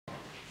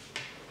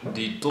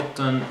the top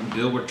 10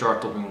 Billboard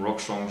chart topping rock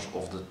songs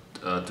of the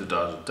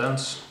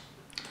 2010s.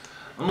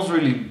 I'm not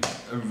really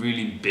a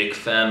really big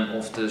fan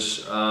of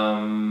this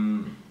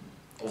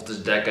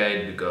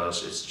decade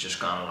because it's just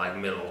kind of like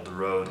middle of the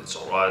road. It's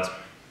alright.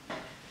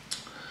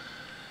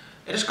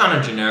 It is kind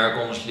of generic,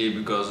 honestly,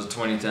 because the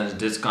 2010s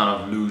did kind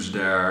of lose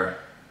their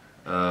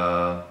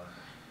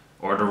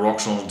or the rock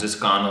songs did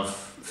kind of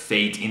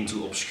fade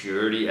into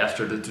obscurity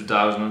after the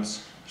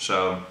 2000s.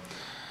 So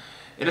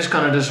it is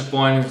kind of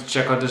disappointing to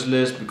check out this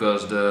list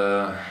because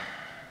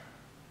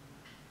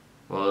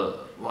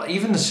well,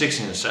 even the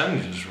 60s and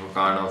 70s were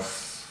kind of,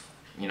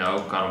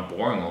 kind of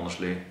boring,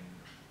 honestly.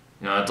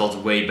 I thought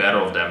way better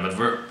of them, but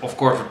of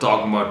course we're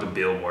talking about the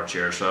Billboard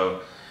here,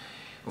 so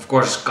of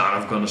course it's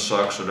kind of gonna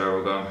suck, so there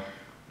we go.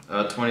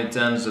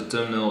 2010s, the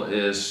thumbnail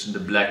is the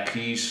Black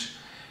Keys,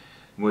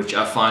 which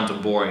I find a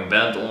boring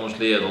band,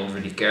 honestly. I don't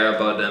really care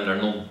about them.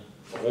 They're not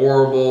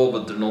horrible,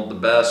 but they're not the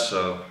best,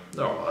 so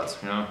they're alright,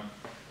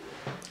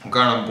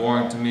 Kind of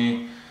boring to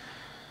me.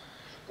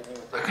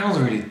 I cannot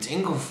really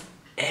think of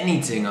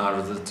anything out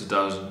of the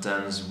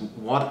 2010s.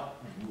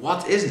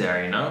 What is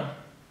there,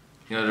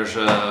 there's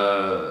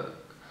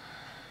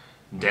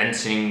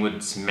Dancing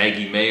with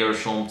Maggie May or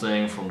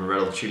something from the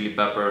Red Hot Chili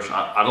Peppers.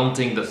 I don't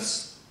think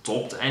that's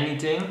topped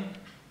anything.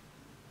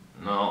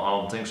 No, I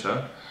don't think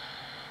so.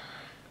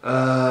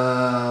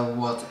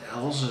 What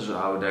else is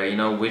out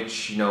there?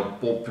 Which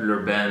popular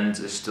band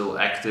is still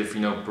active?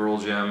 Pearl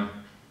Jam.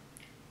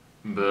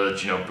 But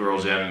Pearl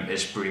Jam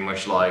is pretty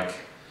much like,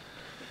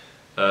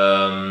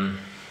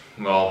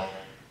 well,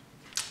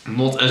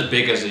 not as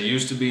big as they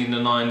used to be in the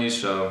 90s.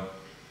 So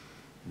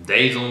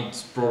they don't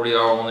probably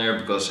are on here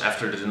because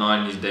after the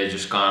 90s they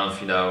just kind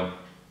of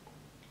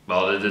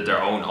well, they did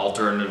their own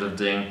alternative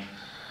thing.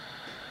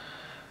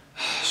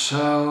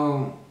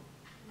 So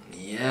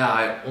yeah,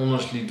 I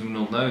honestly do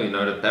not know.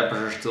 The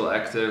Peppers are still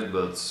active,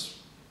 but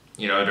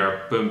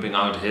they're pumping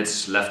out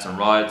hits left and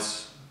right,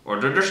 or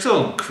they're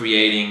still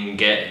creating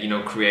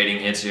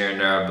hits here and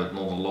there, but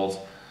not a lot.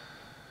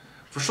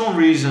 For some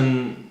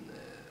reason,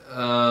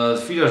 the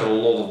video has a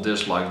lot of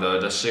dislikes though.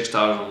 There's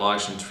 6,000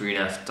 likes and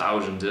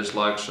 3,500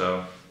 dislikes,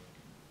 so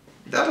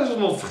that is a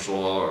lot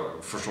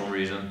for some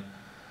reason.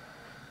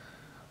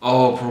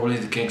 Oh, probably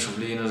the Kings of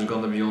Leon is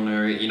gonna be on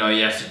there. You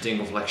have to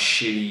think of like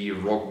shitty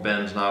rock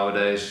bands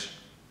nowadays.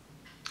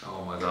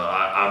 Oh my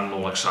god, I'm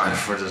not excited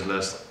for this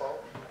list.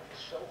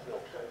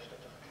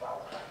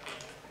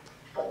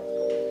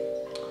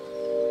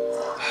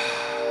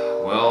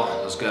 Well,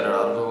 let's get it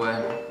out of the way.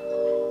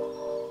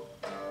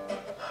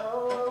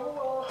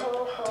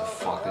 What the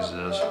fuck is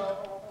this?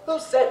 Who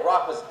said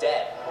rock was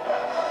dead?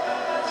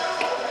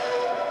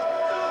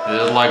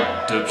 This is like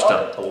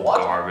dubstep pop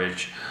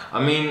garbage. I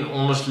mean,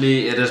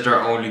 honestly, it is their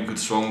only good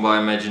song by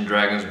Imagine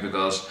Dragons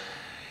because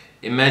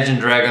Imagine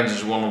Dragons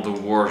is one of the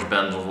worst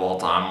bands of all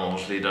time,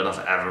 honestly, that I've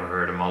ever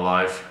heard in my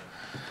life.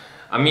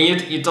 I mean,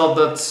 you thought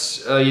that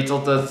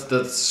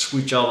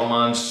Sweet Child of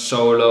Mine's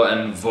solo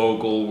and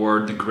vocal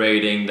were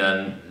degrading,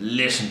 then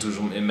listen to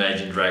some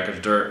Imagine Dragons.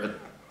 They're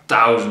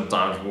 1,000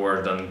 times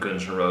worse than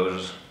Guns N'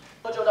 Roses.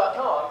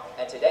 WatchMojo.com,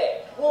 and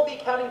today we'll be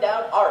counting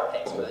down our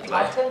picks for the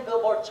top 10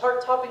 Billboard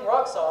chart-topping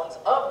rock songs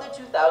of the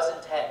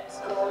 2010s.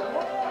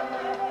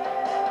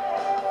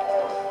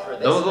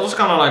 That was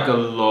kind of like a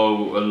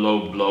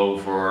low blow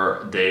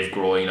for Dave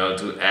Grohl,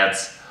 to add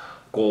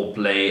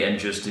Coldplay and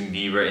Justin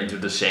Bieber into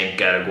the same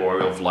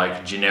category of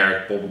like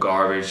generic pop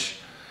garbage,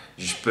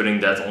 just putting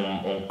that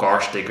on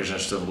car stickers and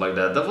stuff like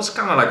that. That was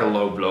kind of like a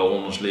low blow,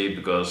 honestly,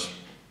 because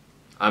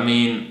I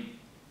mean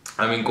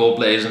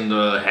Coldplay isn't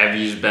the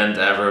heaviest band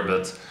ever,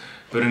 but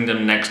putting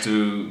them next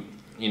to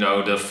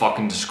the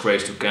fucking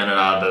disgrace to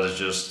Canada, that is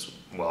just,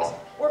 well,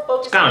 we're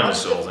focusing kind of on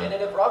insulting.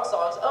 definitive rock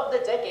songs of the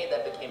decade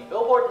that became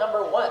Billboard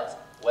 #1s,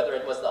 whether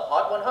it was the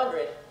Hot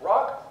 100,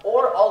 rock,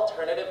 or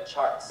alternative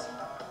charts.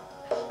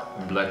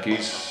 Black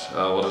Keys,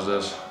 what is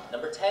this?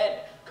 Number 10,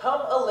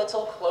 Come a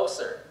Little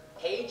Closer,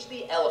 Cage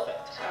the Elephant.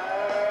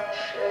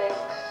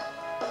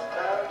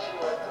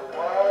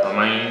 I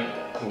mean,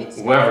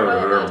 whoever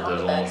heard of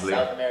this, honestly.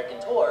 South American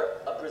tour,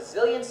 a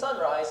Brazilian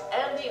sunrise,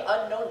 and the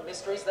unknown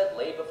mysteries that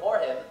lay before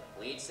him,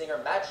 lead singer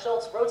Matt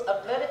Schultz wrote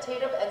a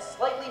meditative and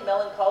slightly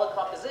melancholic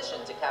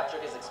composition to capture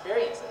his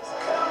experiences.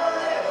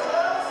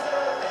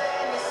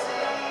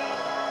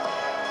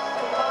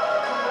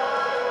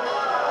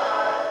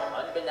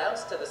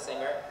 Unbeknownst to the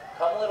singer,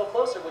 Come a Little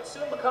Closer would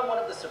soon become one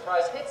of the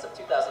surprise hits of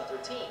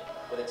 2013,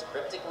 with its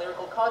cryptic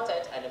lyrical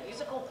content and a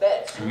musical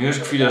bed. The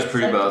music video is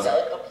pretty bad.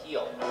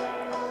 Appeal.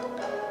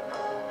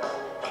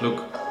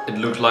 It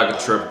looks like a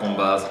trip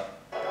combat.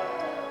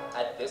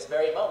 At this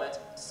very moment,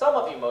 some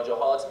of you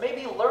Mojoholics may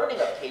be learning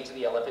of Cage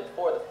the Elephant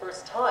for the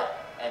first time,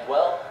 and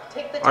well,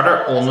 take the time. Are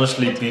there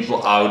honestly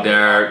people out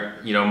there,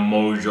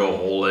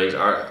 Mojoholics?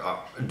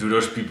 Do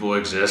those people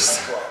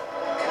exist?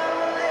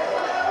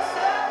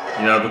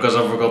 Because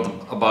I forgot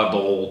about the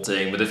whole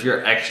thing, but if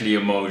you're actually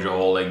a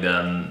Mojoholic,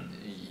 then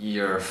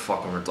you're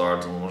fucking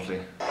retarded, honestly.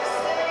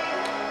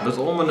 But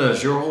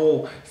ominous, your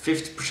whole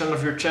 50%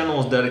 of your channel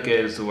is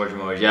dedicated to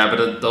WatchMojo. Yeah, but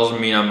that doesn't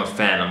mean I'm a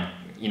fan.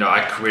 you know,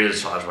 I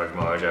criticize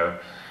WatchMojo.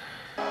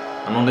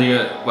 I'm not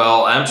even,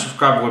 well, I am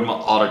subscribed with my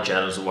other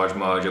channels to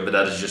WatchMojo, but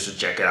that is just to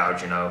check it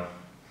out, you know.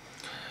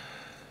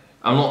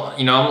 I'm not,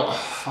 you know, I'm not,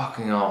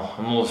 fucking hell,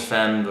 I'm not a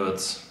fan,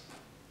 but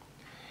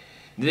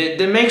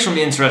they make some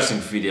interesting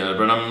videos,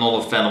 but I'm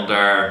not a fan of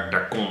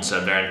their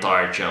concept, their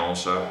entire channel,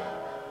 so.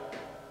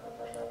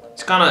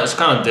 It's kind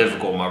of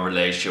difficult, my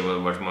relationship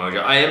with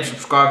WatchMojo. I am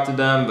subscribed to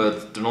them,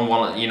 but they're not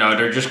one, you know,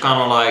 they're just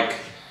kind of like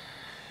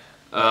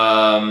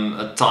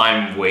a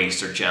time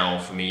waster channel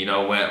for me. You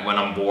know, when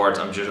I'm bored,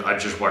 I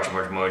just watch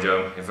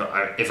WatchMojo.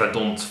 If I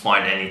don't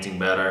find anything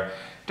better,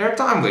 they're a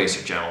time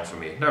waster channel for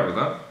me. There we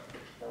go.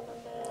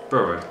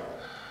 Perfect.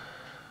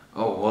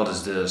 Oh, what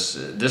is this?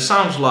 This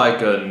sounds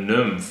like a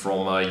Num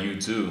from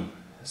U2.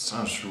 It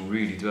sounds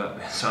really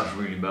bad. It sounds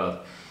really bad.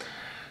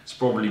 It's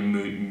probably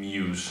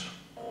Muse.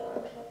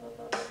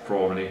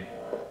 Probably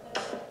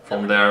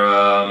from their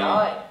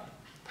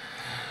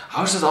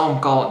how's that album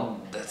called?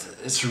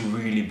 It's a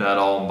really bad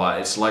album, but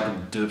it's like a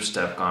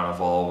dubstep kind of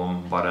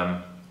album by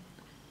them.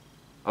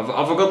 I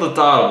forgot the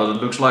title, but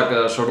it looks like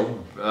a sort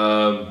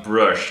of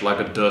brush, like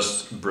a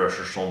dust brush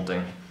or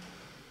something.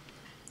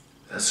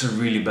 That's a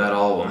really bad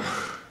album.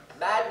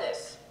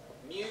 Madness,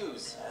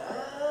 Muse.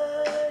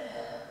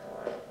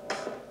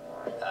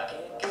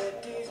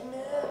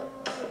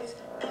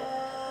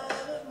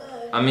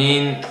 I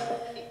mean,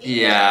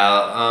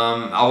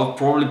 yeah, I would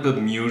probably put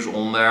Muse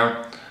on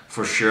there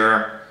for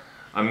sure.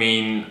 I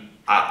mean,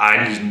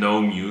 I just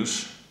know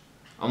Muse.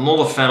 I'm not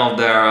a fan of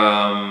their,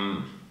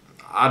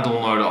 I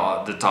don't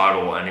know the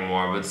title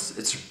anymore, but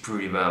it's a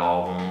pretty bad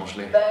album,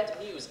 honestly. Band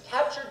Muse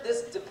captured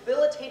this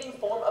debilitating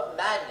form of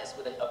madness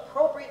with an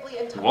appropriately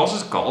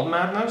Was it called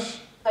Madness?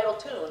 entitled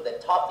tune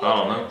that topped the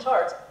internet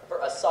charts for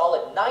a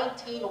solid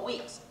 19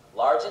 weeks,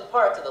 large in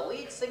part to the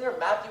lead singer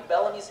Matthew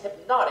Bellamy's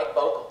hypnotic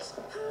vocals.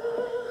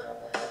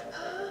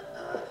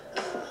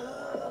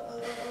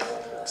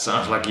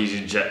 Sounds like he's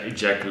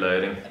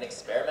ejaculating. An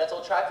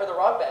experimental track for the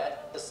rock band,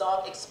 the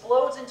song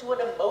explodes into an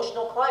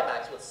emotional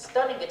climax with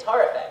stunning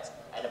guitar effects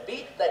and a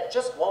beat that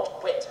just won't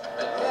quit.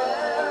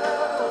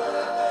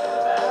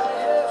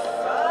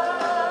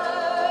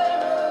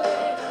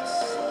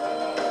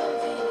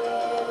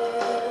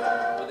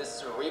 With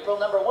this cerebral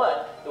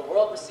 #1, the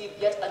world received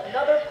yet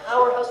another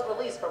powerhouse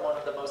release from one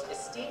of the most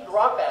esteemed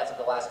rock bands of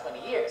the last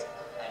 20 years,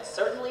 and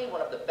certainly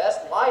one of the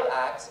best live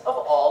acts of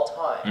all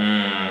time.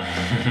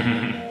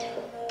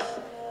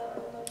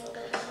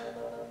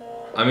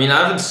 I mean, I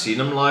haven't seen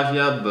them live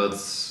yet, but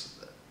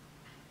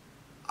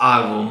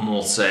I will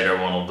not say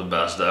they're one of the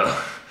best though.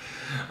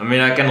 I mean,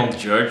 I cannot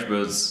judge,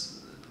 but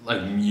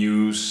like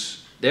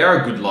Muse, they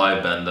are a good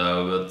live band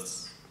though,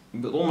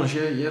 but almost,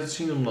 yeah, you haven't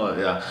seen them live,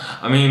 yeah.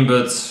 I mean,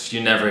 but you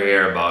never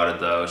hear about it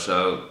though,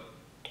 so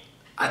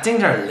I think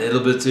they're a little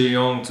bit too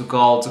young to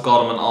call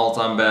them an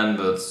all-time band,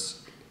 but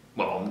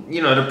well,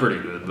 you know, they're pretty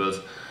good, but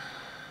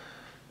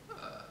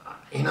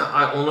you know,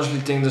 I honestly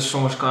think this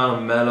song is kind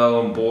of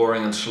mellow and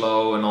boring and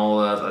slow and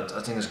all that.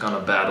 I think it's kind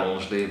of bad,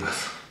 honestly, but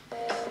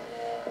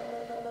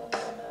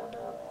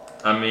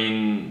I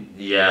mean,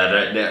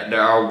 yeah,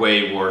 there are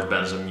way worse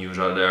bands than Muse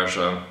out there,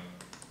 so.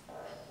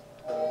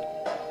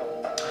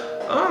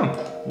 Oh,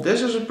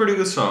 this is a pretty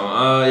good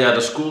song. Yeah,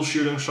 the school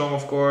shooting song,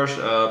 of course.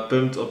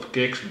 Pumped Up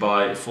Kicks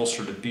by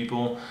Foster the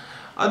People.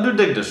 I do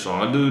dig this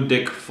song. I do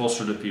dig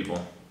Foster the People.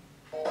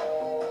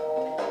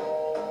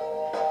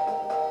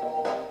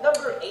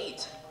 Number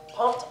 8,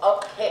 Pumped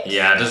Up Kicks.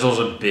 Yeah, this was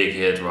a big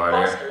hit right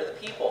here. Foster the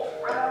People.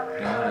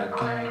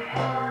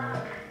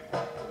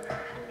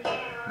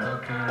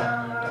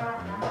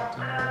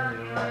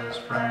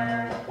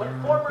 When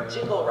former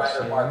jingle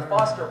writer Mark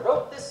Foster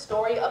wrote this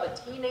story of a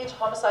teenage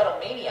homicidal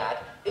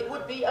maniac, it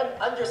would be an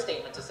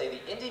understatement to say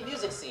the indie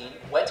music scene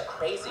went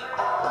crazy.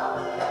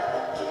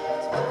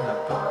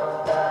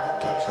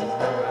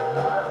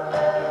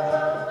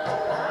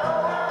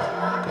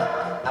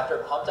 After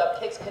Pumped Up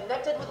Kicks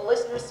connected with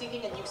listeners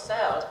seeking a new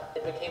sound,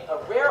 it became a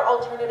rare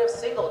alternative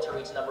single to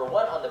reach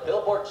 #1 on the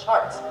Billboard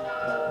charts.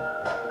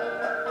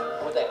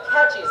 With a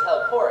catchy as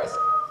hell chorus,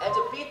 and a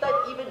beat that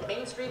even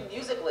mainstream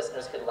music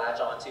listeners could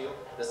latch onto,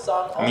 the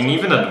song also I mean,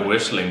 even that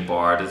whistling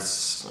part,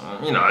 it's,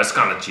 you know, it's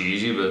kind of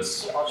cheesy, but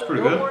it's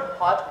pretty good. Billboard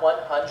Hot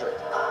 100.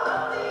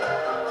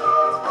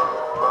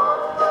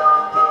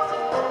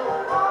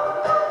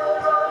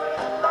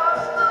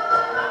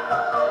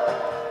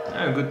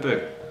 Yeah, good pick.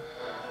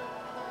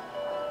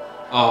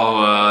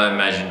 Oh,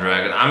 Imagine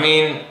Dragon. I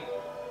mean,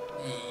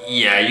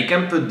 yeah, you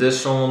can put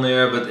this song on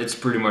there, but it's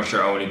pretty much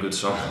their only good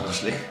song,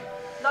 honestly.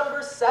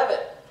 Number 7,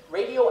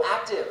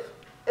 Radioactive,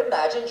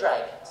 Imagine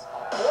Dragons.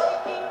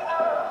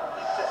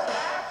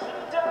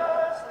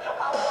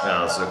 Yeah,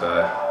 that's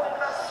okay.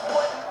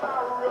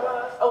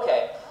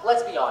 Okay,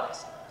 let's be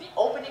honest. The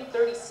opening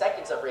 30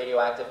 seconds of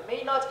Radioactive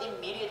may not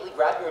immediately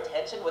grab your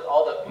attention with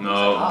all the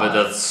No, but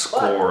that's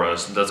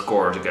chorus. That's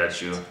chorus to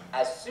get you.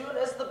 As soon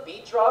as the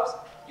beat drops,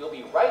 you'll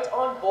be right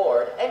on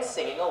board and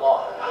singing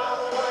along.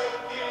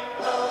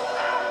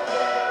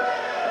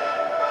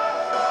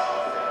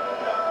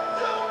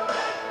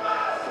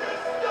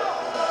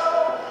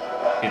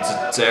 It's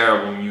a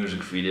terrible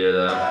music video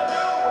though.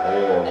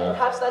 Horrible. And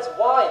perhaps that's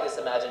why this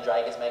Imagine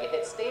Dragons mega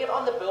hit stayed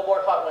on the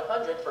Billboard Hot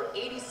 100 for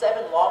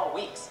 87 long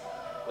weeks,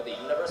 with a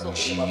universal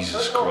theme of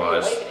Jesus personal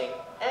Christ. reawakening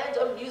and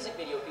a music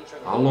video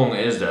featuring How long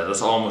is that?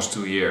 That's almost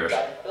 2 years.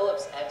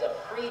 Phillips and a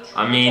pre-tribute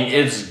I mean,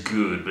 it's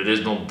good, but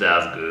it's not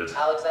that good.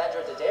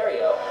 Alexandra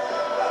Daddario.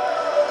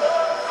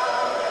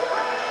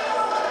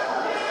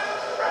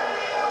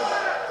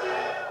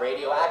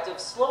 Radioactive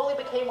slowly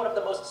became one of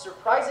the most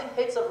surprising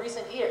hits of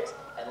recent years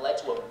and led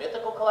to a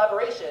mythical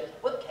collaboration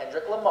with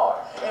Kendrick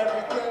Lamar.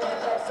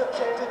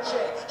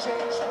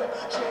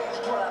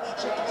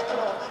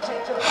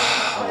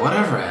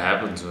 Whatever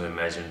happened to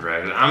Imagine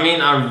Dragons? I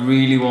mean, I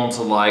really want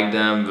to like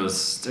them, but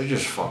they're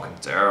just fucking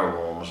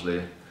terrible,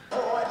 honestly.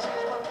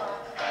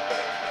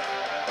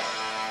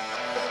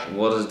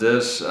 What is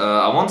this?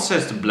 I want to say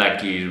it's the Black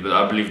Keys, but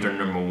I believe they're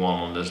number 1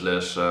 on this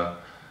list, so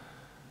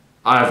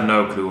I have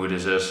no clue who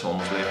this is,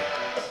 honestly.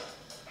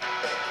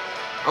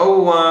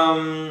 Oh,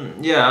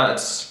 yeah,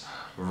 it's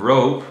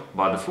Rope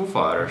by the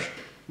FooFighters.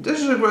 This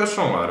is a great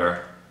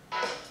songwriter.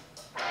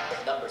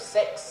 Number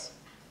 6,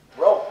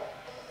 Rope,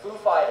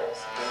 FooFighters.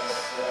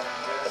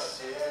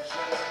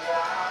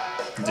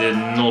 Did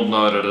not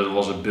know that it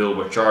was a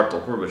Billboard chart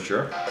topper, but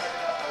sure.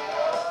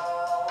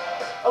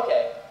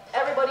 Okay,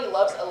 everybody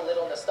loves a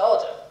little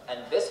nostalgia, and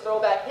this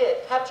throwback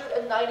hit captured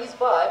a 90s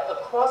vibe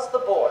across the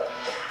board.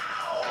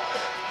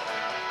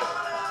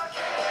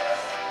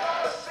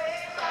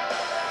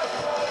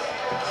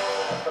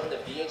 From the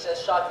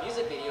VHS shot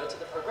music video to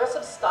the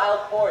progressive style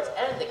chords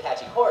and the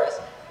catchy chorus,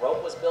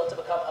 Rope was built to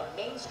become a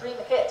mainstream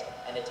hit,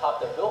 and it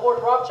topped the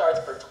Billboard rock charts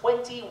for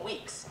 20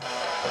 weeks.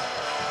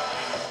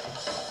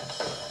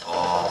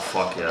 Oh,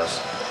 fuck yes.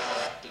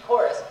 The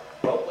chorus,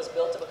 Rope was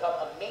built to become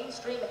a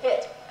mainstream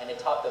hit, and it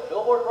topped the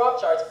Billboard rock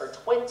charts for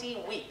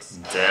 20 weeks.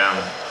 Damn.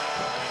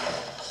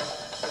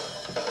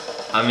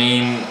 I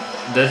mean,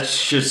 that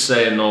should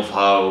say enough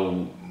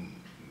how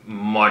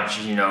much,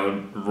 you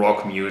know,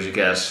 rock music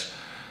has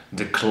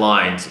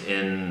declined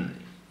in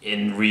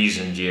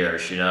recent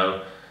years, you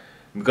know.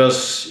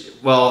 Because,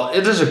 well,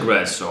 it is a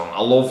great song.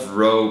 I love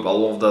Rope, I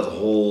love that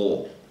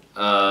whole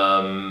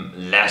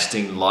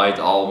Lasting Light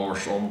album or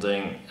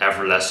something,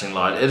 Everlasting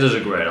Light. It is a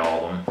great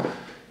album.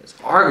 It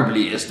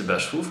arguably is the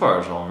best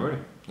FooFighters album, really.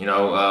 You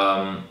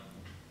know,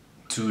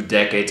 2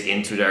 decades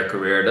into their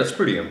career, that's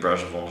pretty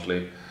impressive,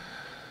 honestly.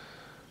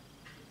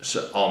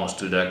 So, almost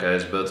 2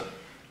 decades, but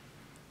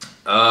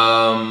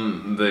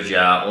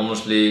yeah,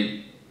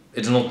 honestly,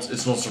 it's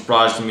not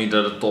surprising to me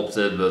that it topped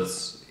it, but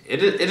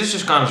it is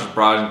just kind of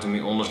surprising to me,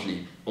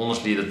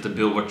 honestly, that the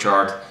Billboard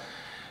chart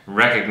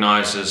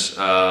recognizes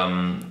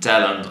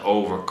talent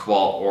over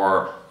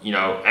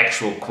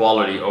actual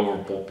quality over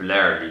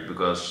popularity,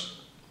 because,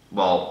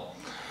 well,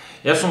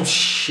 you have some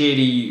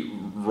shitty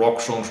rock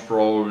songs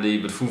probably,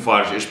 but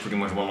FooFighters is pretty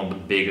much one of the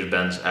biggest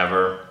bands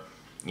ever,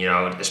 you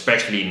know,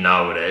 especially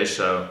nowadays,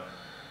 so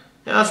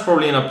yeah, it's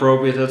probably an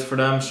appropriate hit for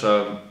them,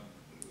 so,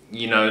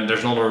 you know,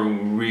 there's not a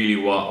really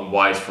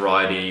wide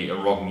variety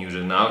of rock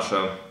music now,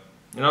 so,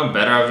 you know,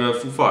 better have the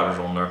FooFighters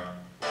on there.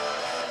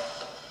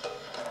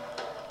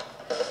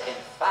 In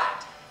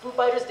fact,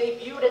 FooFighters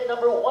debuted at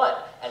number 1,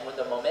 and when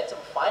the momentum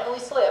finally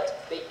slipped,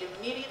 they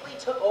immediately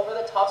took over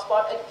the top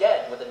spot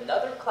again with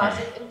another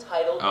classic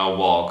entitled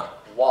Walk.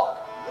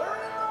 Walk.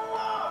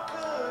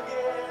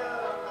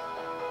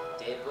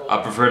 I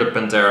prefer the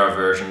Pantera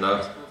version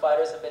though.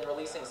 FooFighters have been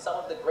releasing some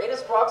of the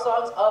greatest rock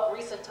songs of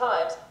recent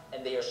times,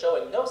 and they are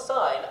showing no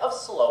sign of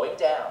slowing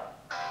down.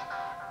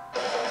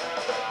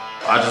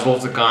 I just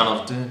love the kind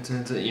of,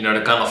 you know,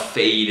 the kind of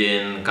fade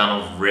in,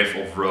 kind of riff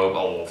of Rope.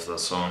 I love that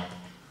song.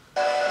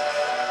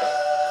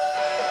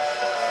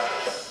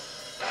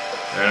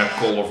 They're in a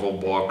colorful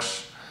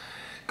box.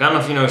 Kind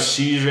of, you know,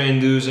 seizure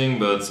inducing,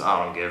 but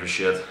I don't give a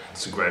shit.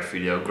 It's a great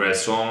video, great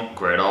song,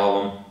 great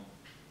album.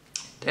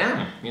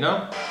 Damn, you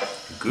know,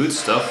 good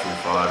stuff,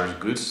 FooFighters,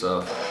 good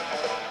stuff.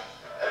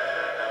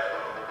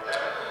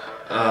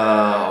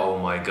 Oh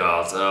my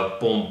god,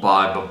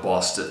 Pompeii by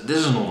Bastille.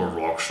 This is not a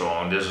rock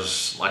song, this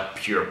is like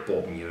pure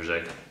pop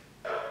music.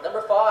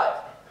 Number 5,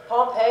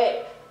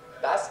 Pompeii,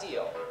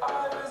 Bastille.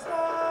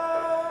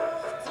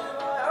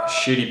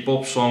 Shitty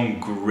pop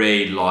song,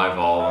 great live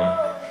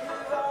album,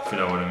 if you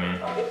know what I mean.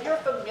 If you're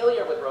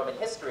familiar with Roman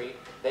history,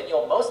 then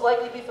you'll most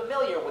likely be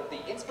familiar with the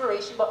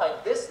inspiration behind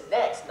this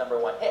next number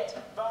 1 hit.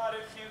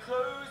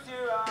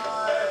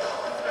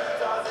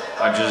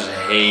 I just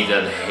hate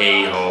that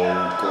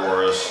hey-ho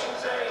chorus.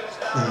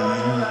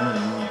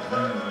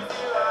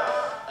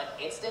 An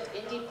instant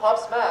indie pop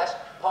smash,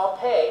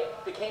 Pompeii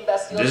became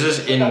Bastille's This is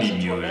indie introduction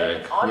to music,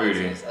 American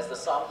audiences, as the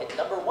song hit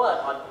number 1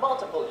 on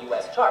multiple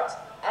US charts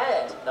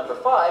and number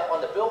 5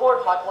 on the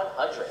Billboard Hot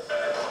 100.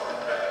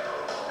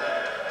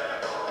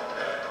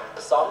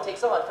 The song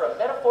takes on for a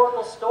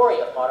metaphorical story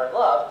of modern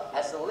love,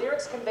 as the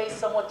lyrics convey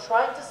someone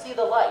trying to see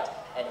the light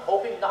and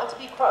hoping not to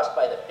be crushed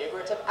by the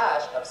figurative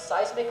ash of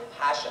seismic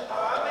passion.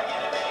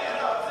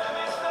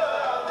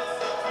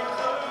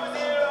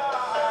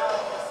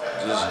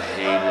 just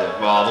hate it.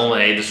 Well, I don't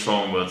hate the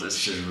song, but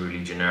it's just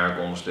really generic,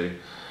 honestly.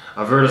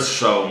 I've heard it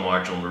so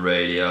much on the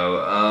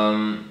radio.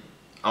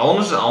 I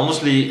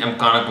honestly am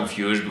kind of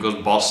confused because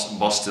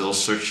Bastille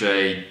is such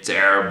a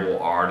terrible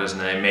artist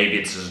name. Maybe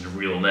it's his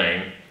real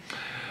name.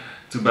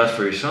 Too bad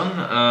for your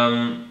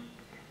son.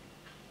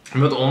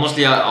 But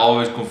honestly, I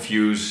always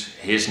confuse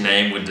his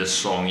name with this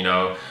song, you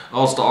know.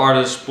 Oh, it's the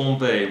artist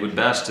Pompeii with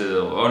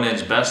Bastille. Oh, no,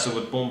 it's Bastille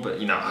with Pompeii.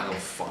 You know, I don't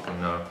fucking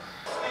know.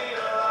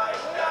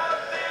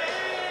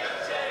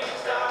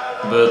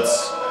 But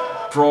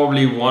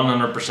probably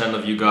 100%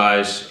 of you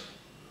guys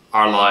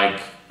are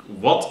like,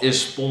 what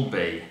is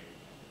Pompeii?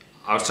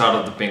 Outside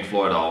of the Pink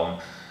Floyd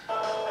album.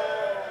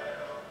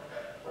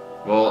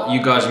 Well,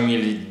 you guys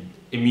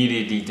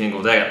immediately think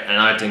of that, and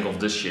I think of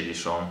this shitty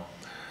song.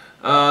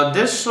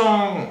 This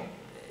song,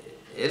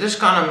 it is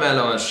kind of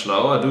mellow and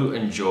slow. I do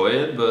enjoy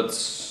it, but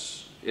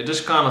it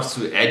is kind of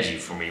too edgy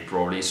for me,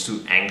 probably. It's too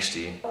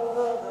angsty.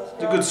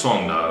 It's a good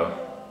song though.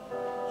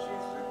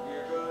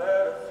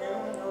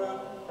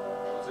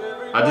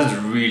 I did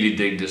really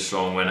dig this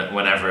song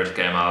whenever it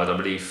came out, I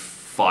believe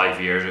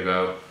 5 years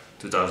ago,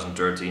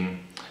 2013.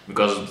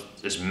 Because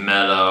it's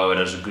mellow, it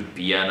has a good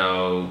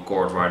piano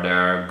chord right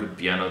there, good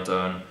piano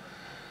tone.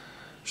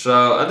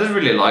 So I did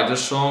really like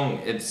this song.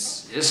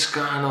 It's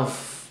kind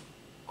of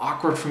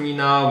awkward for me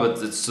now,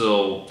 but it's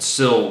still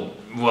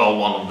well,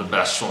 one of the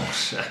best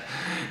songs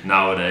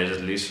nowadays,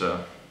 at least. So.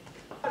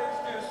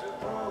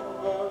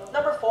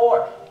 Number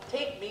 4,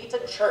 Take Me to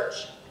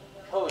Church,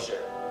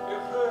 Hozier.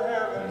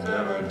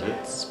 Never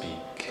did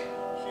speak.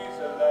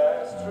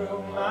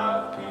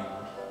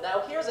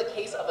 Now here's a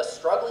case of a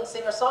struggling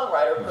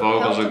singer-songwriter.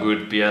 Vocals are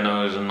good,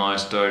 piano is a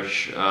nice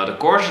touch. The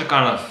chorus is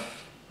kind of,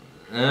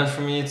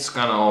 for me it's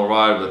kind of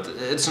alright, but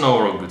it's an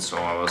overall good song,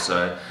 I would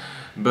say.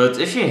 But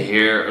if you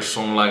hear a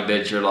song like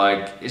that, you're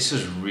like, this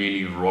is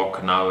really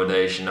rock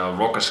nowadays, you know.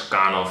 Rock is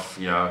kind of,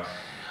 you know,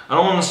 I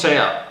don't want to say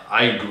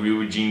I agree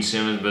with Gene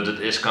Simmons, but it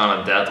is kind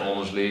of that,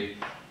 honestly.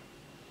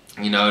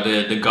 You know,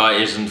 the guy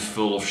isn't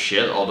full of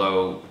shit,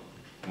 although,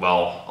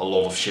 well, a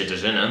lot of shit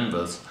is in him,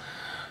 but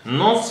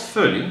not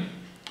fully.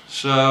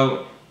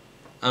 So,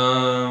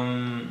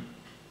 well,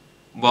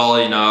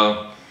 you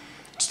know,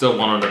 it's still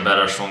one of the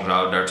better songs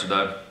out there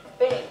today.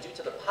 Fame due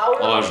to the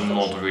power although of it's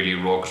not really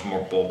rock, it's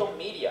more pop.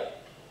 Media.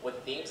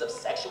 With themes of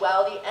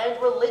sexuality and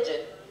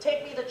religion,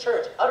 Take Me to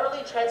Church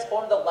utterly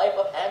transformed the life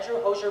of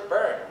Andrew Hozier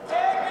Byrne. Take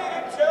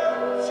me to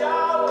church,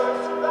 I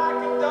worship like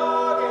a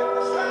dog in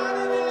the shrine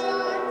of the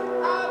light.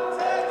 I'll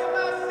tell you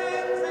my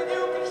sins and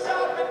you can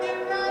sharpen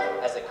your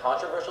knife. As the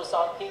controversial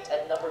song peaked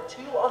at number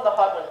 2 on the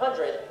Hot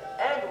 100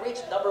 and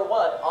reached number 1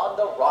 on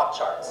the rock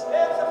charts. It's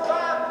a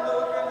fine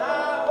looking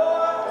high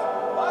horse,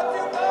 what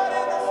you got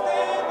in the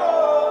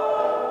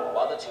stable.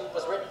 While the tune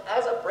was written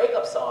as a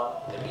breakup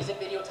song, the music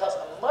video tells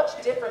a much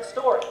different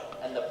story,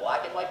 and the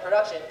black and white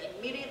production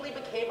immediately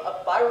became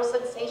a viral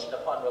sensation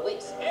upon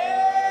release.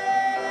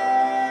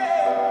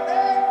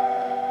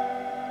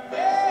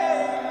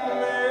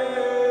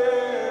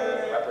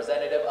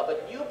 Representative of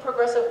a new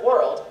progressive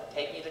world,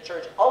 Take Me to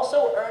Church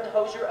also earned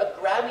Hozier a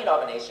Grammy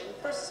nomination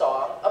for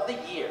Song of the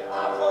Year.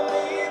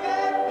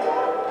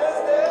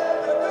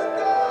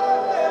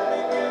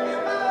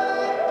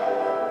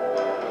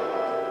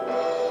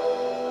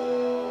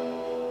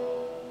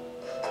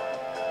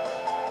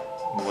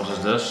 What is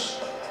this?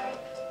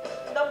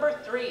 Number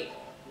 3,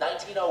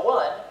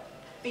 1901,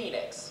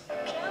 Phoenix.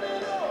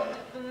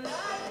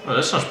 Oh,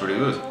 that sounds pretty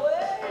good.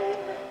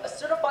 A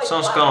certified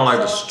Sounds kind of like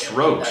the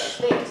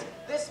Strokes.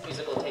 This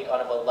musical take on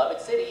a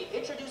beloved city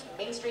introduced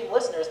mainstream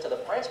listeners to the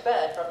French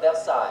band from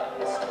Versailles.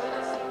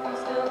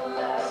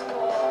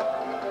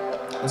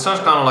 It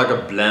sounds kind of like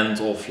a blend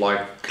of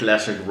like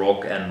classic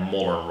rock and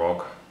modern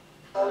rock.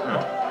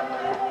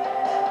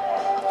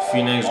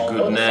 Phoenix,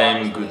 good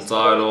name, good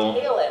title.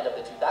 Tail end of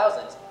the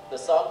 2000s, the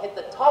song hit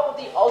the top of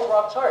the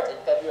alt-rock charts in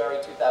February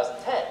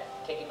 2010,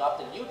 kicking off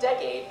the new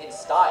decade in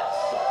style.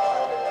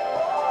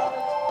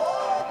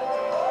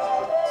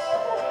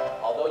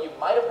 Although you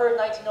might have heard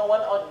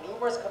 1901 on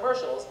numerous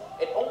commercials,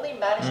 it only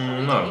managed to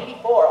reach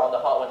 84 on the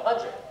Hot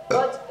 100.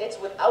 But it's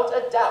without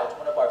a doubt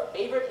one of our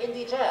favorite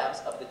indie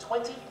jams of the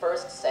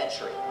 21st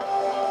century.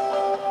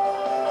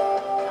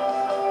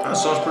 That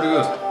sounds pretty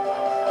good.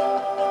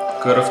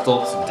 Could have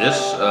topped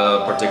this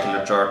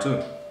particular chart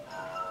too.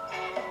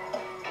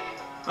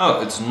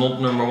 Oh, it's not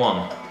number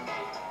 1.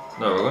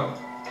 There we go.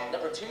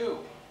 Number 2,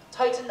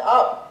 Tighten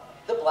Up,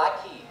 the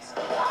Black Keys.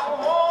 I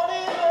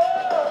wanted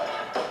love,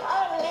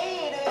 I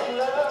needed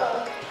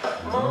love,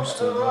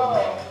 most of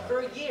all.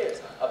 For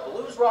years, a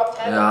blues rock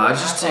tandem I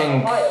just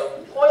think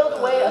Ohio toiled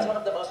away as one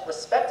of the most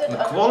respected.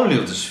 The quality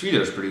of this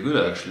video is pretty good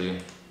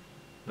actually.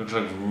 Looks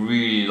like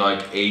really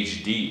like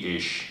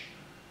HD-ish.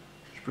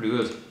 It's pretty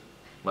good.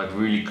 Like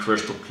really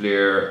crystal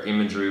clear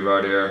imagery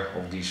right there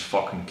of these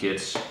fucking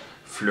kids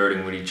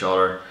flirting with each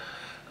other.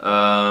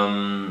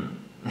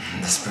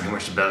 That's pretty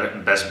much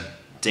the best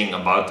thing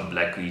about the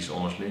Black Keys,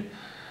 honestly.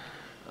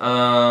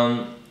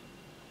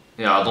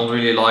 Yeah, I don't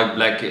really like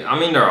Black Keys. I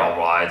mean, they're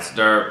alright.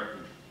 They're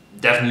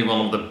definitely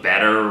one of the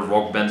better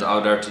rock bands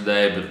out there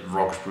today, but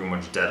rock is pretty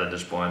much dead at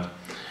this point.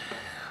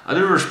 I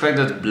do respect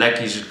that Black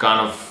Keys is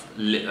kind of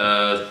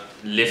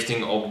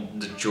lifting up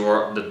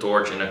the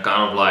torch in a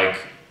kind of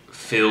like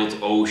filled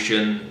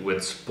ocean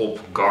with pop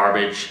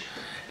garbage,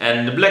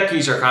 and the Black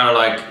Keys are kind of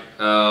like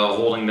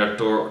holding their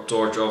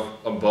torch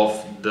up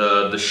above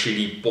the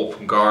shitty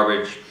pop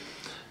garbage,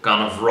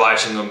 kind of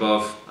rising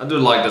above. I do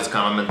like that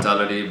kind of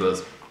mentality,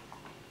 but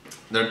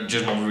they're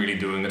just not really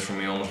doing it for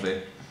me,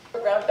 honestly.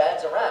 Underground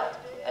bands around,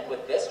 and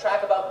with this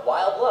track about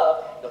wild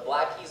love, the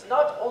Black Keys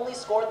not only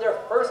scored their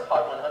first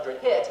Hot 100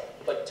 hit,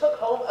 but took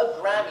home a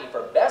Grammy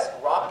for Best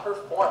Rock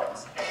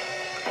Performance.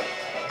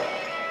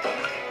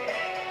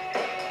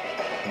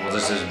 What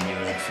is this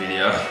music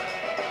video?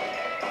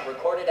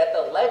 Recorded at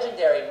the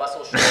legendary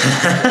Muscle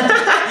Shoals,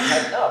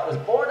 Tighten Up was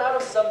born out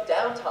of some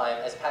downtime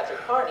as Patrick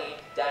Carney,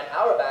 Dan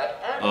Auerbach,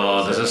 and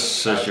oh, this is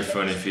such a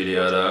funny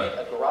video though.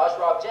 A garage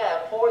rock jam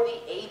for the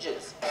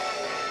ages.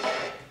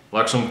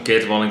 Like some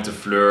kid wanting to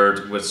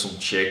flirt with some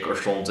chick or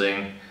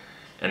something,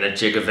 and the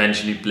chick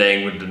eventually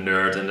playing with the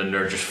nerd, and the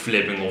nerd just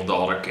flipping off the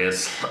other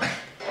kids.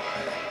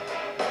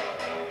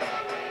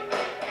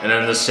 And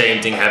then the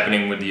same thing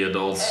happening with the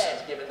adults.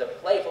 And given the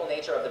playful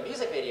nature of the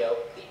music video,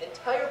 the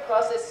entire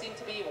process seemed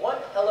to be one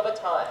hell of a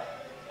time.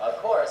 Of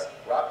course,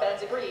 rock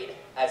fans agreed,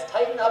 as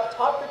Tighten Up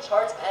topped the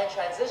charts and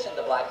transitioned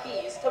the Black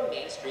Keys to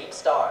mainstream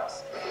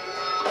stars.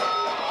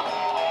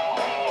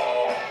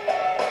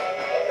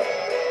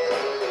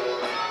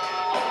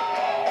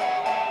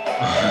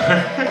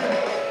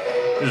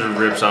 Just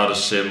rips out a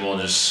cymbal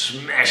and just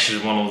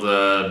smashes one of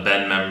the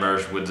band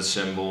members with the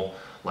cymbal.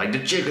 Like, the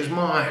chick is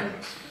mine.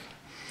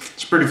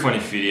 It's a pretty funny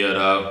video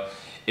though.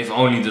 If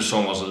only the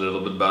song was a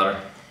little bit better.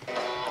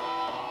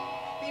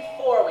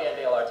 Before we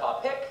unveil our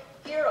top pick,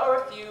 here are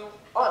a few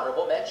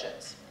honorable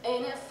mentions.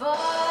 Ain't it fun?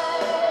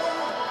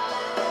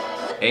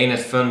 Ain't It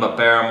Fun by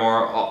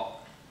Paramore. Oh,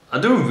 I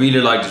do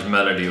really like this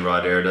melody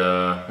right here.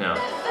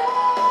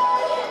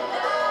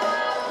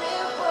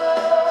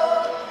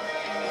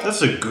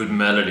 That's a good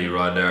melody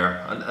right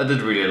there. I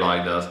did really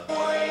like that.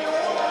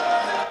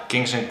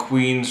 Kings and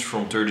Queens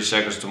from 30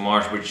 Seconds to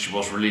Mars, which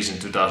was released in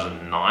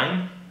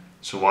 2009.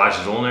 So why is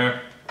it on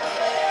there?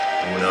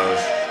 Who knows?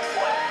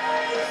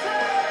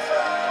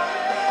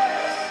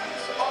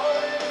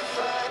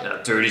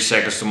 Yeah, 30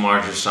 Seconds to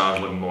Mars just sounds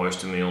like noise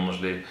to me,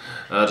 honestly.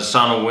 The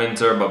Sound of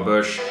Winter by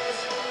Bush.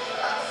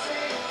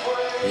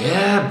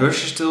 Yeah,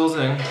 Bush is still a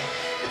thing.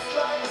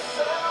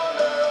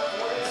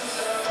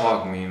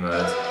 Fuck me,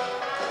 man.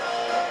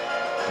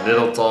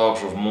 Little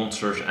Talks of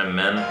Monsters and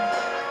Men.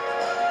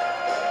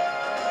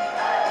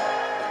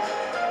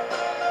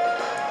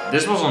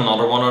 This was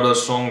another one of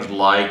those songs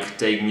like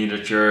Take Me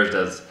to Church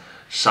that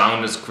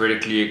sounded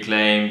critically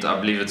acclaimed. I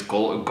believe it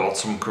got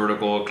some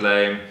critical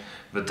acclaim.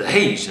 But the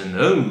haze and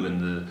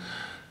the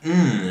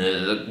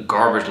and the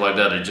garbage like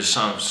that, it just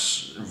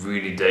sounds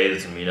really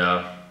dated to me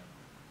now.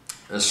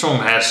 The song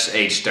has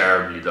aged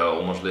terribly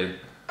though, honestly.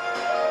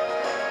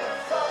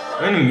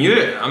 I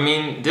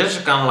mean, this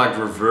is kind of like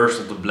reverse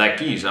of the Black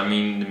Keys. I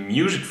mean, the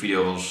music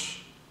video was,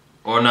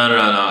 or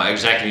no,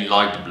 exactly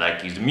like the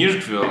Black Keys. The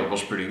music video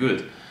was pretty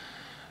good,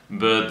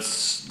 but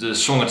the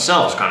song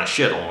itself is kind of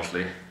shit,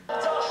 honestly.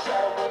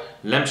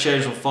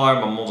 Lampshades on Fire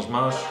by Modest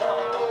Mouse.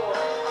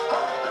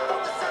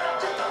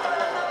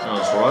 No,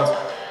 that's right.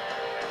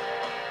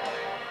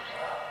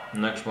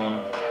 Next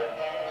one.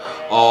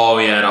 Oh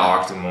yeah, the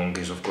Arctic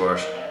Monkeys, of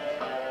course.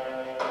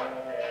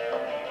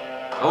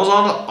 I was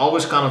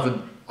always kind of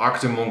a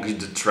Arctic Monkeys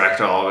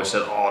detractor. I always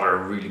said, oh, they're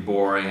really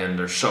boring and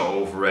they're so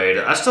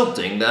overrated. I still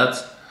think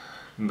that,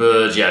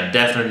 but yeah,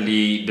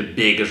 definitely the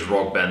biggest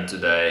rock band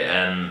today,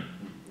 and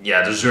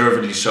yeah,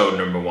 deservedly so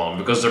 #1,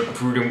 because they're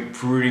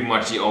pretty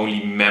much the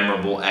only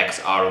memorable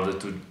act out of the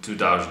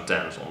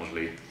 2010s,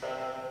 honestly.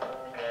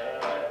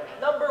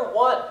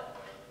 #1,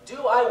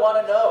 Do I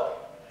Wanna Know?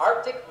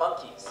 Arctic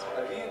Monkeys.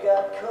 Have you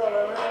got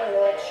color in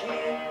your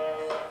cheeks?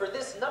 For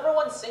this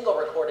 #1 single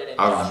recorded in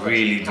I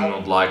really do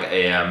not like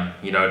AM,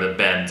 you know, the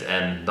band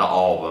and the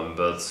album,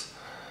 but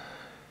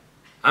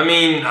I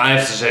mean, I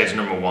have to say it's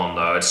 #1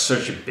 though, it's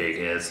such a big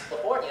hit.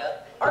 California,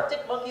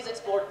 Arctic Monkeys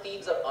explored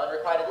themes of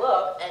unrequited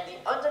love and the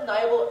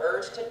undeniable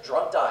urge to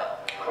drunk dial.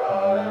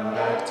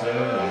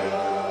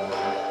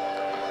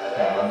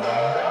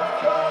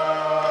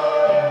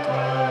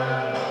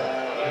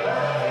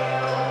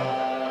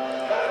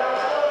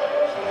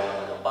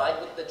 Combined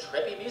with the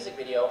trippy music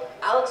video,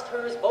 Alex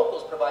Turner's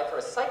vocals provide for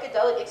a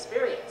psychedelic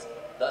experience,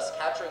 thus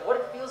capturing what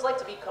it feels like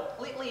to be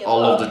completely in All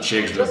love. of the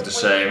chicks look the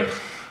same.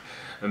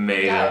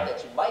 Amazing. Doubt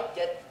that you might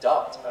get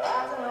dumped.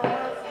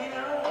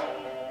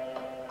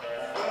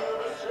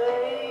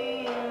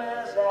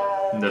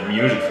 The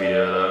music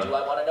video though. Do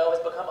I Wanna Know has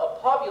become a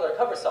popular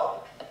cover song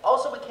and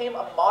also became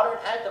a modern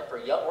anthem for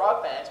young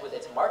rock fans with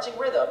its marching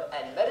rhythm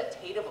and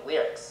meditative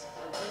lyrics.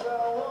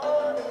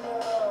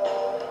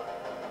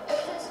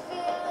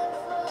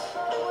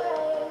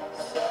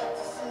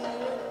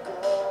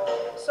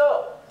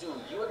 So, do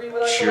you agree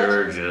with our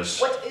Sure, selection?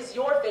 just. What is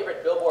your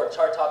favorite Billboard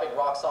chart-topping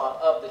rock song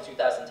of the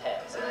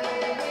 2010s?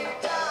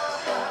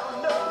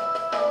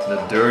 The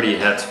Dirty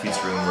Heads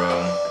featuring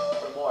Rome.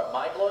 For more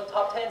mind-blowing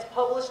top 10s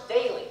published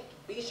daily,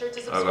 be sure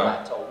to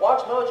subscribe to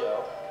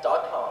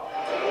WatchMojo.com.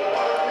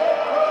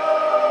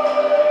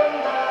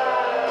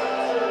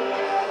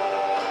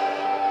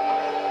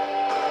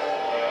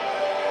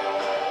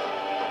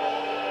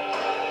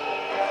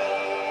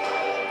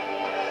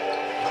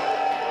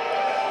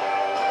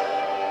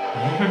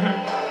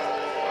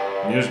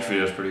 Music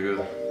video is pretty good.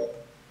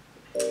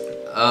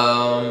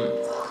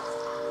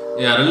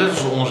 Yeah, the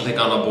list was honestly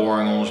kind of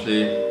boring,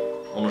 honestly.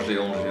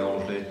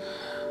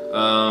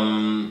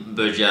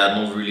 But yeah,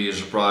 not really a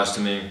surprise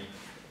to me.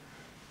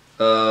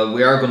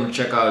 We are gonna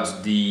check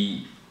out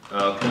the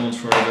comments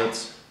for a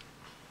bit.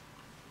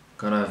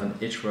 Kind of have an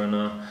itch right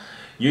now.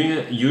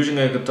 Using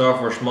a guitar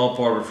for a small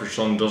part of your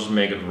song doesn't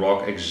make it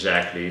rock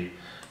exactly.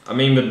 I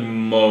mean, but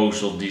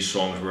most of these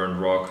songs weren't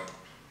rock.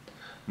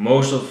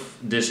 Most of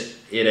this,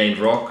 it ain't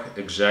rock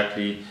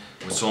exactly.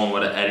 With someone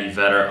with an Eddie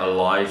Vedder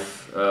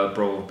Alive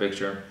profile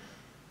picture.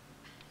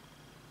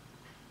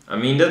 I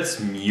mean, that's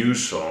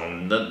Muse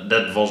song.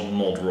 That was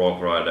not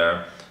rock right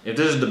there. If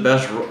this is the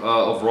best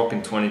of rock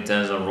in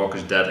 2010s, then rock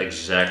is dead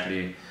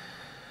exactly.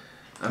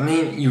 I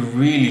mean, you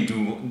really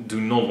do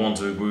not want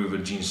to agree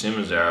with Gene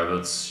Simmons there,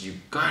 but you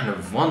kind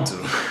of want to.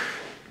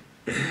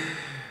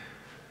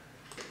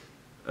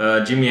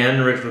 Jimi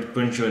Hendrix would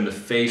punch you in the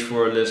face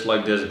for a list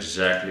like this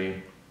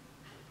exactly.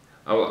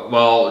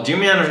 Well,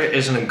 Jimi Hendrix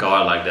isn't a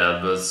guy like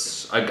that, but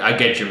I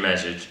get your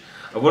message.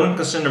 I wouldn't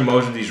consider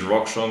most of these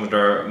rock songs that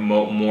are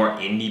more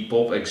indie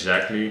pop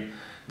exactly.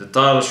 The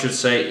title should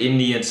say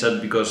indie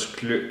instead because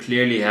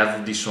clearly half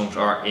of these songs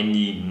are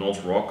indie, not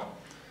rock.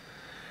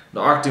 The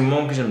Arctic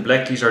Monkeys and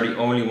Black Keys are the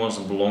only ones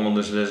that belong on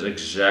this list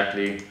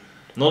exactly.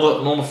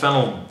 Not a fan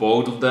of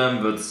both of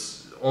them, but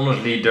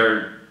honestly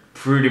they're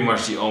pretty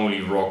much the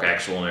only rock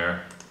acts on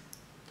here.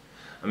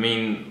 I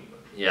mean,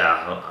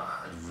 yeah,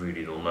 I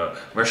really don't know.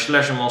 Where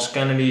Slash and Miles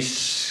Kennedy,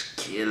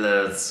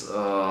 Skillet.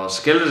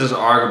 Skillet is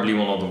arguably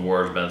one of the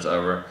worst bands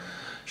ever.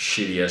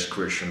 Shitty ass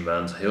Christian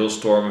band.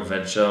 Hailstorm,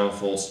 Avenged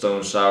Sevenfold,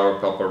 Stone Sour,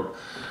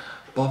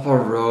 Papa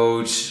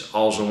Roach,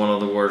 also one of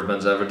the worst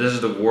bands ever. This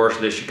is the worst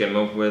list you came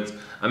up with.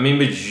 I mean,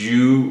 but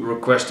you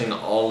requesting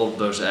all of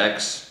those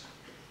acts,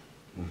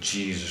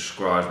 Jesus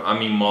Christ. I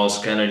mean, Miles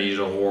Kennedy is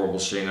a horrible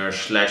singer.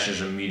 Slash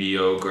is a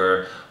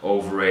mediocre,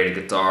 overrated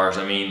guitarist.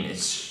 I mean,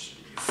 it's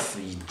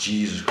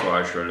Jesus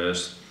Christ, your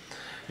list.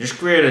 Just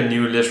create a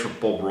new list for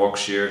pop rock,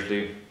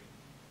 seriously.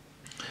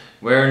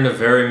 We're in the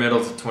very middle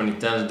of the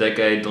 2010s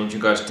decade. Don't you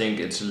guys think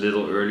it's a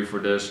little early for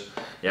this?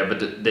 Yeah, but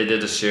they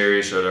did a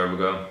series, so there we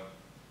go.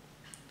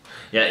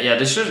 Yeah,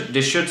 this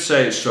should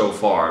say so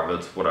far,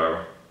 but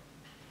whatever.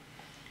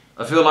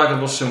 I feel like it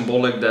was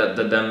symbolic that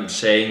them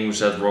saying who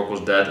said rock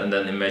was dead and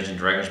then Imagine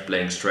Dragons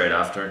playing straight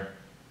after.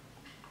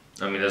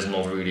 I mean, that's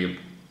not really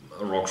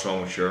a rock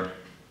song, sure.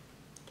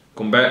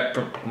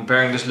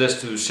 Comparing this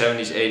list to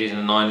 70s, 80s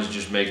and 90s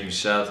just makes me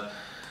sad.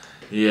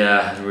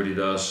 Yeah, it really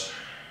does.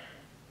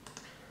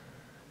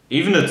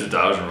 Even the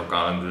 2000s were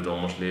kind of good,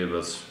 honestly,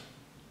 but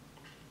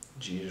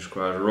Jesus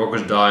Christ, rock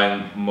is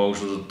dying.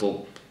 Most of the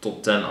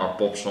top 10 are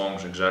pop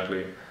songs,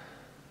 exactly.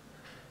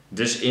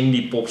 This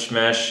indie pop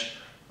smash,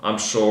 I'm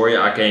sorry,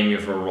 I came here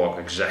for rock,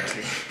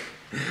 exactly.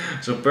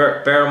 So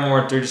Paramore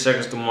and 30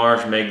 Seconds to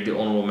Mars make the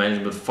honorable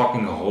mention, but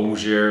fucking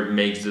Hozier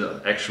makes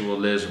the actual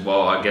list.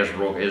 Well, I guess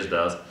rock is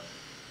that.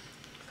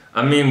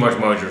 I mean,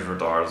 WatchMojo is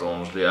retarded,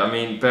 honestly. I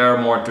mean,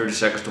 Paramore, 30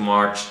 Seconds to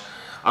Mars.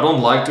 I don't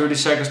like 30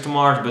 Seconds to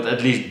Mars, but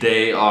at least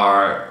they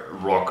are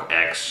rock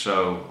acts,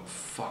 so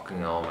fucking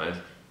hell, mate.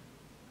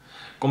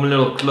 Come a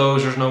Little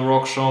Closer is no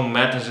rock song,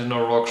 Madness is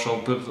no rock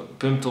song,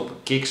 Pumped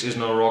Up Kicks is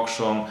no rock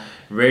song,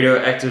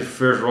 Radioactive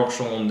first rock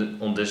song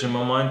on this in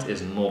my mind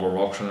is not a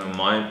rock song in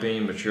my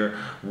opinion, but sure.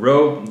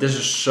 Rope, this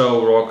is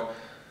so rock.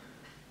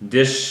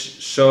 This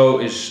so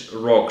is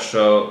rock,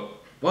 so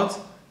what?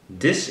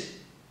 This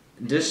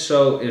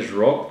so is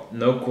rock,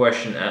 no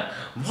question asked.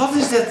 What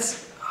is that?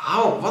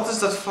 What is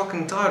that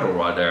fucking title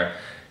right there?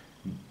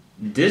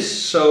 This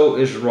so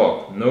is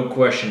rock, no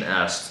question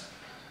asked.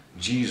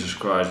 Jesus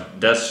Christ,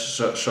 that's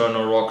so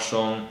no rock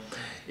song.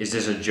 Is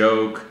this a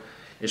joke?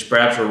 It's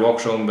perhaps a rock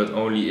song, but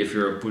only if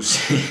you're a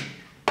pussy.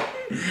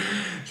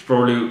 It's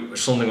probably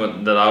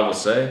something that I would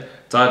say.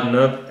 Tighten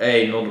Up,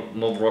 hey,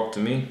 not rock to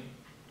me.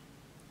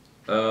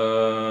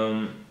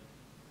 How's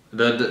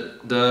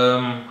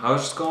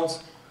it called?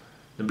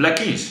 The Black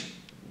Keys.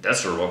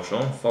 That's a rock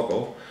song. Fuck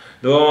off.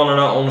 Do I want to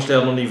know? Honestly,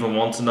 I don't even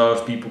want to know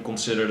if people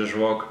consider this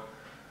rock.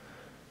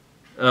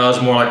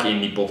 It's more like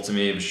indie pop to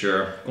me, but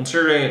sure.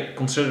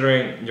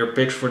 Considering your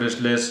picks for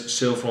this list,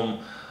 still from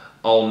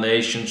All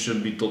Nations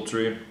should be top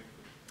 3.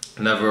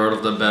 Never heard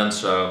of the band,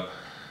 so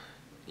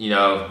you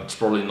know it's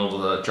probably not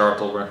a chart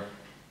topper.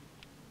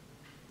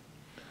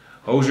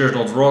 Hozier is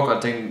not rock. I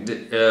think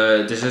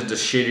this is the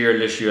shittier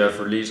list you have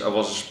released. I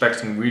was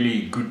expecting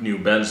really good new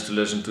bands to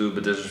listen to,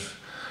 but this is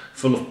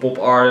full of pop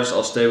artists.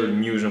 I'll stay with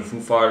Muse and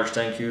FooFighters,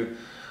 thank you.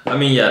 I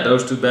mean, yeah,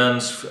 those two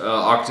bands,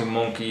 Arctic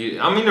Monkey.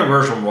 I mean, there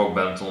were some rock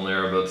bands on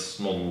there, but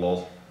not a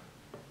lot.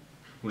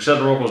 Who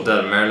said rock was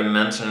dead? Marilyn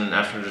Manson. And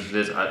after this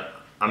list,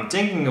 I'm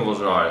thinking it was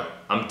right.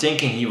 I'm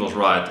thinking he was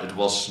right. It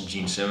was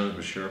Gene Simmons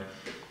for sure.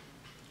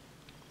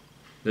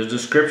 The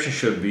description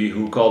should be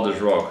who called this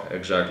rock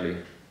exactly.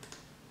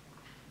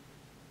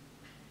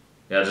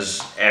 Yeah,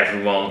 just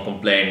everyone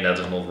complaining that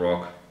it's not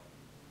rock.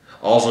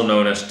 Also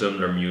known as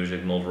Tumblr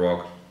music, not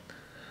rock.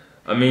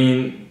 I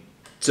mean,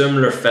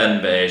 Tumblr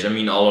fan base. I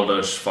mean, all of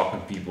those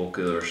fucking people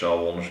kill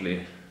themselves.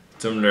 Honestly,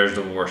 Tumblr is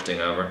the worst thing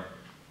ever.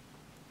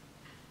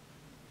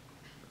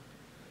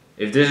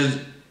 If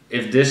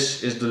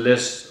this is the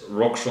list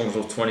rock songs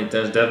of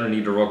 2010s,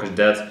 definitely The Rock is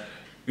Dead.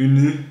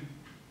 Unu,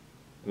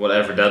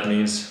 whatever that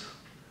means.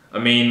 I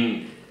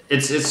mean,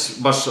 it's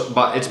by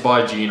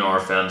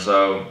GNR fan,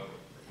 so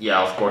yeah,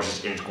 of course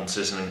it's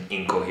inconsistent and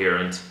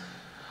incoherent,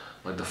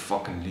 like the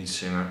fucking lead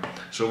singer.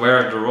 So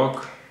where is The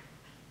Rock?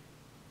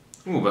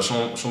 Ooh, but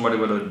somebody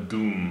with a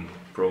Doom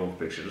profile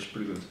picture. That's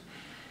pretty good.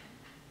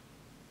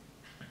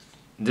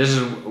 This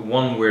is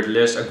one weird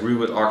list. Agree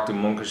with Arctic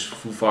Monkeys,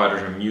 Foo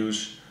Fighters, and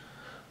Muse.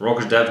 Rock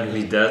is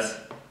definitely dead.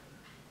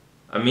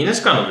 I mean,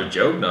 it's kind of a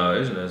joke now,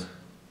 isn't it?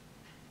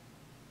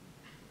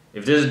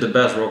 If this is the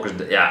best, Rock is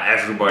dead. Yeah,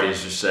 everybody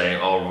is just saying,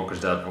 oh, Rock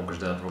is dead, Rock is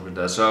dead, Rock is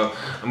dead. So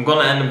I'm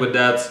gonna end with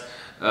that.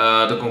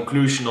 The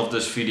conclusion of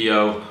this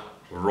video,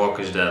 Rock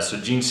is dead. So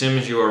Gene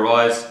Simmons, you were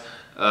right.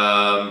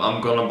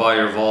 I'm gonna buy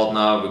your vault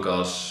now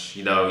because,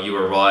 you know, you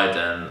were right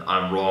and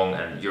I'm wrong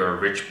and you're a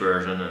rich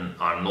person and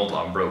I'm not,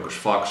 I'm broke as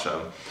fuck,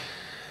 so.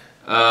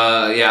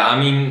 Yeah, I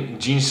mean,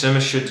 Gene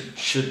Simmons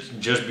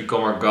should just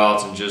become our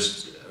god and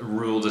just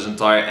rule this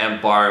entire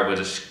empire with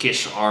his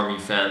Kiss Army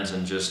fans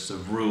and just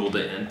rule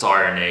the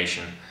entire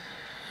nation.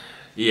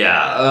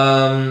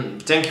 Yeah,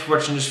 thank you for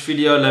watching this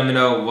video. Let me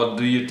know what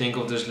do you think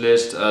of this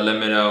list. Let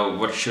me know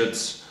what should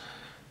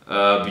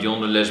be on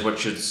the list, what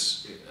should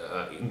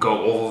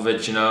go off of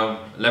it, you know.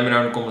 Let me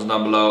know in the comments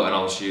down below and I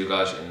will see you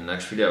guys in the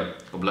next video.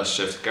 God bless,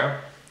 safe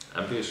care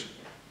and peace.